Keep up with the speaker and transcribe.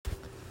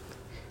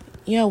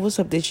Yo, what's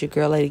up? This your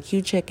girl, Lady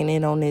Q, checking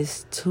in on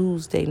this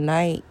Tuesday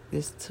night.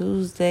 This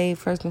Tuesday,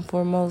 first and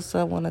foremost,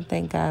 I want to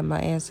thank God, my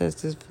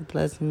ancestors, for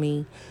blessing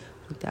me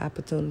with the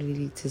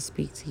opportunity to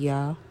speak to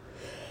y'all.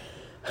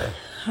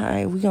 All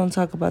right, we're going to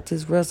talk about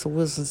this Russell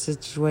Wilson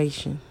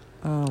situation.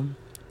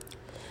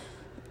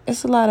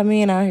 It's a lot of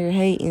men out here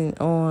hating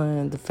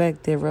on the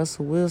fact that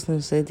Russell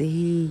Wilson said that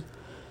he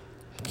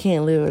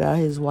can't live without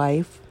his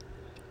wife.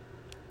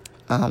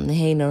 They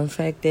hating on the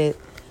fact that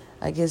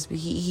I guess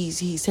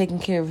he's taking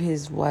care of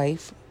his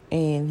wife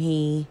and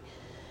he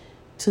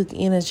took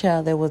in a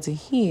child that wasn't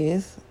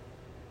his.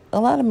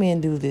 A lot of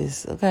men do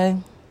this, okay?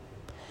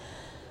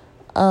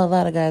 A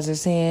lot of guys are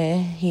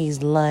saying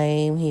he's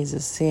lame, he's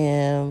a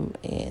sim,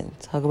 and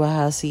talk about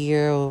how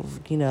Sierra,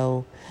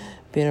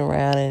 been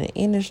around in the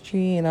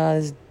industry and all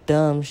this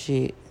dumb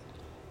shit.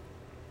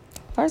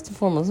 First and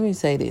foremost, let me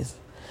say this.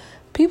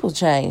 People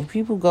change.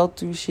 People go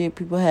through shit.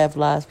 People have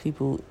lives.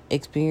 People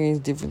experience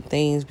different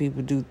things.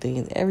 People do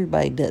things.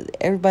 Everybody does.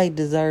 Everybody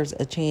deserves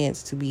a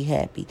chance to be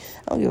happy.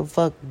 I don't give a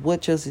fuck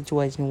what your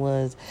situation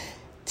was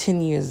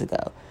 10 years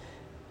ago.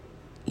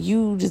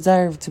 You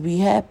deserve to be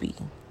happy.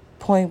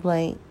 Point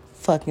blank,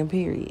 fucking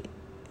period.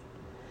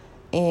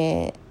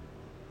 And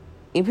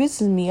it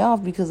pisses me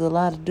off because a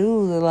lot of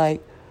dudes are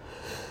like,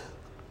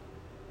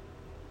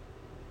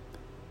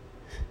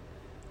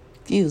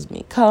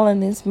 calling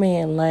this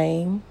man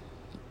lame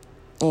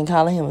and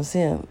calling him a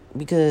simp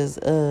because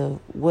of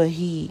what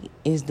he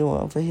is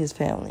doing for his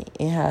family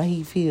and how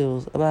he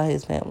feels about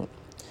his family.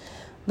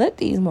 Let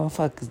these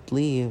motherfuckers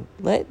live.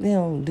 Let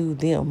them do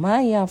them.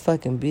 Mind y'all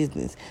fucking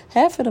business.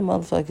 Half of the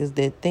motherfuckers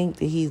that think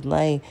that he's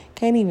lame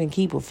can't even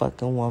keep a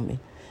fucking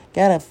woman.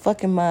 Got a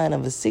fucking mind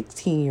of a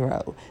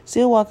 16-year-old.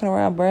 Still walking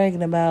around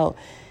bragging about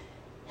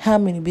how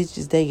many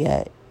bitches they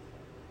got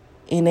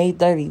in their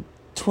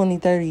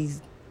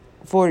 20s,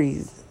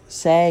 40s,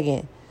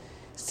 sagging.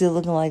 Still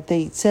looking like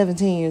they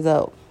 17 years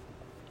old.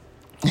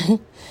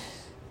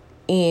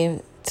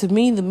 And to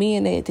me, the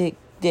men that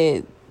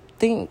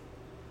think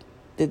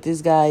that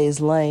this guy is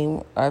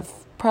lame are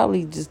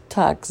probably just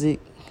toxic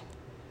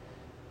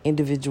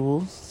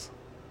individuals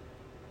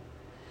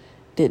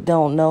that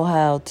don't know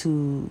how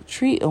to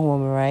treat a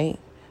woman right.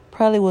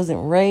 Probably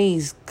wasn't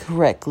raised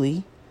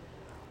correctly.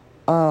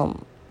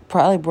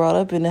 Probably brought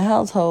up in a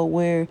household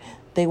where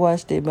they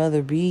watched their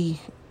mother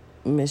be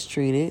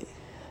mistreated.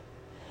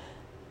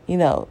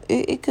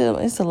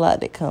 It's a lot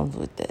that comes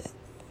with that.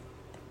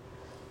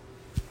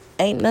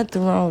 Ain't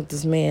nothing wrong with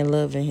this man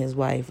loving his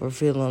wife or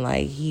feeling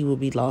like he will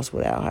be lost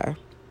without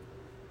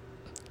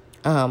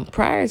her.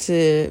 Prior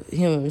to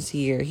him and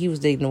Sierra, he was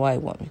dating a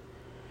white woman.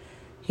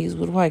 He was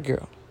with a white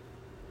girl.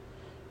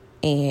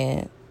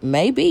 And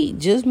maybe,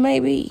 just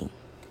maybe,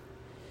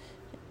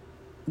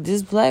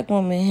 this black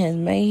woman has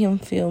made him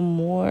feel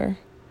more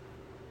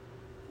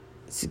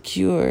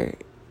secure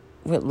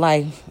with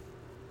life,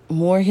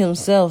 more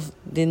himself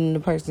than the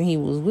person he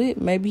was with.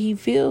 Maybe he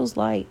feels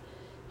like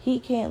he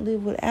can't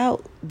live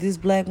without this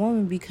black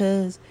woman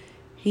because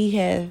he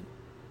has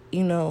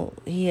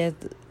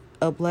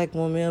a black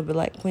woman, a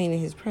black queen in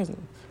his presence.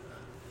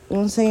 You know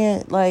what I'm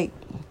saying? Like,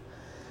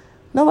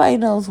 nobody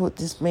knows what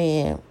this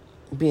man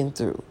been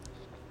through.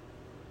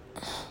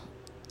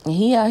 And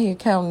he out here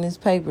counting this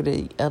paper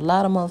that a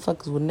lot of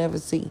motherfuckers would never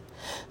see.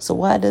 So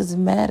why does it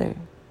matter?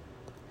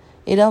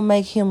 It don't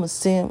make him a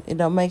simp. It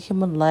don't make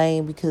him a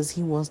lame because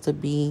he wants to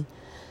be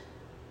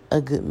a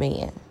good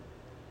man.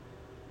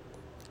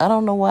 I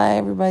don't know why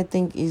everybody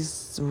think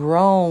it's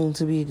wrong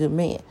to be a good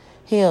man.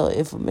 Hell,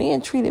 if a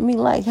man treated me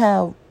like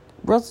how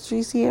Russell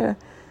treats Sierra,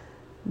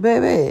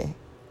 baby,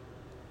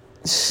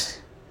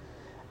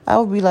 I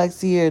would be like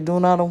Sierra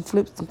doing all them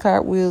flips and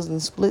cartwheels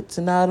and splits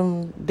and all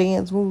them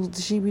dance moves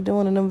that she be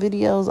doing in them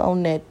videos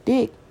on that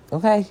dick,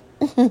 okay?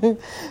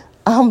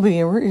 I'm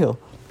being real.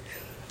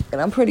 And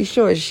I'm pretty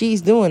sure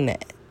she's doing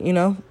that,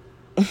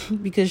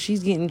 because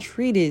she's getting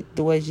treated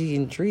the way she's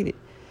getting treated.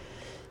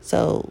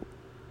 So,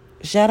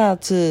 shout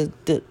out to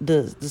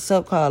the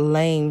so-called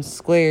lame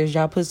squares.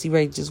 Y'all pussy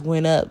rate just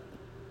went up,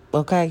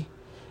 okay?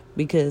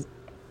 Because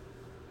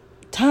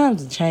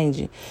times are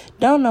changing.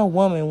 Don't no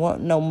woman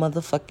want no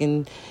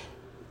motherfucking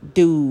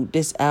dude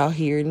that's out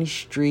here in the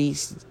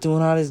streets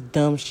doing all this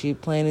dumb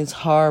shit, playing this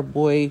hard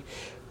boy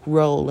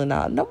role and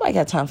all. Nobody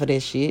got time for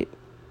that shit.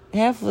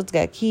 Half of us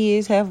got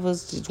kids. Half of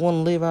us just want to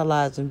live our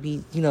lives and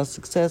be,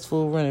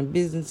 successful, running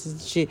businesses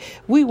and shit.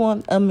 We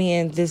want a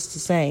man just the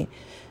same.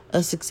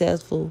 A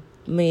successful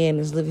man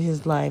is living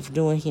his life,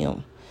 doing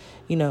him.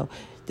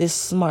 This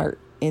smart,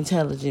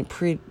 intelligent,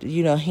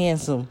 pretty,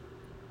 handsome.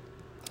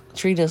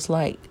 Treat us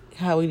like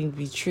how we need to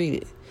be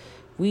treated.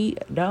 We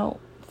don't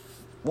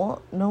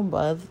want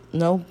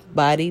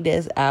nobody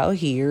that's out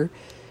here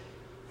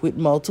with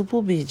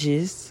multiple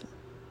bitches.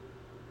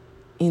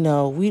 We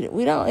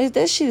don't.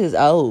 That shit is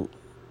old.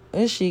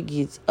 That shit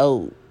gets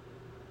old.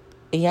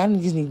 And y'all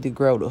just need to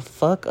grow the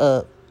fuck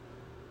up.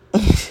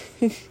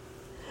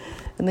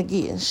 And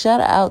again,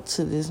 shout out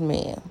to this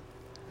man.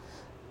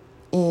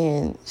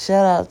 And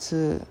shout out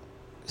to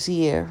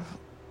Sierra.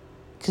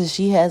 Because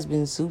she has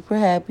been super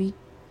happy.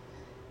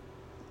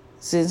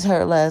 since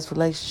her last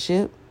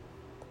relationship.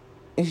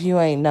 If you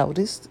ain't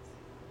noticed,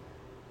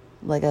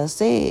 like I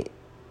said,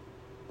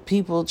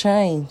 people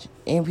change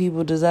and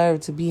people deserve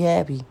to be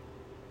happy.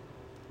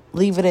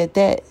 Leave it at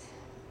that.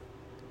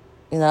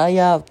 And all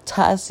y'all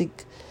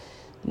toxic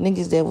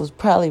niggas that was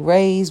probably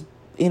raised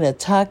in a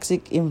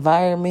toxic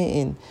environment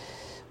and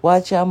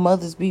watch y'all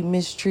mothers be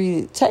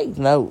mistreated, take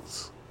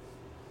notes.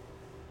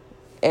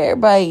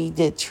 Everybody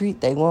that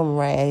treat their woman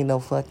right ain't no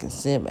fucking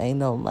simp, ain't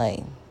no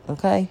lame.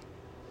 Okay?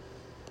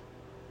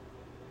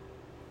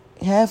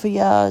 Half of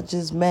y'all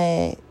just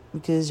mad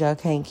because y'all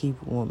can't keep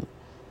a woman.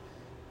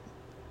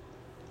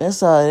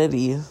 That's all it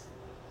is.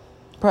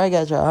 Probably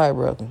got your heart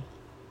broken.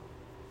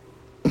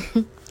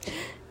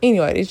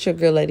 Anyway, this your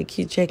girl Lady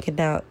Q checking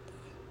out.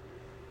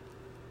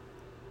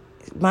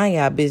 Mind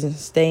y'all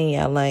business. Stay in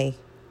y'all lane.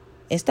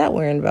 And stop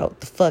worrying about what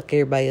the fuck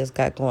everybody else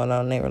got going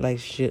on in their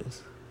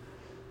relationships.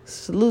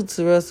 Salute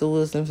to Russell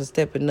Wilson for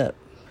stepping up.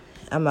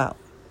 I'm out.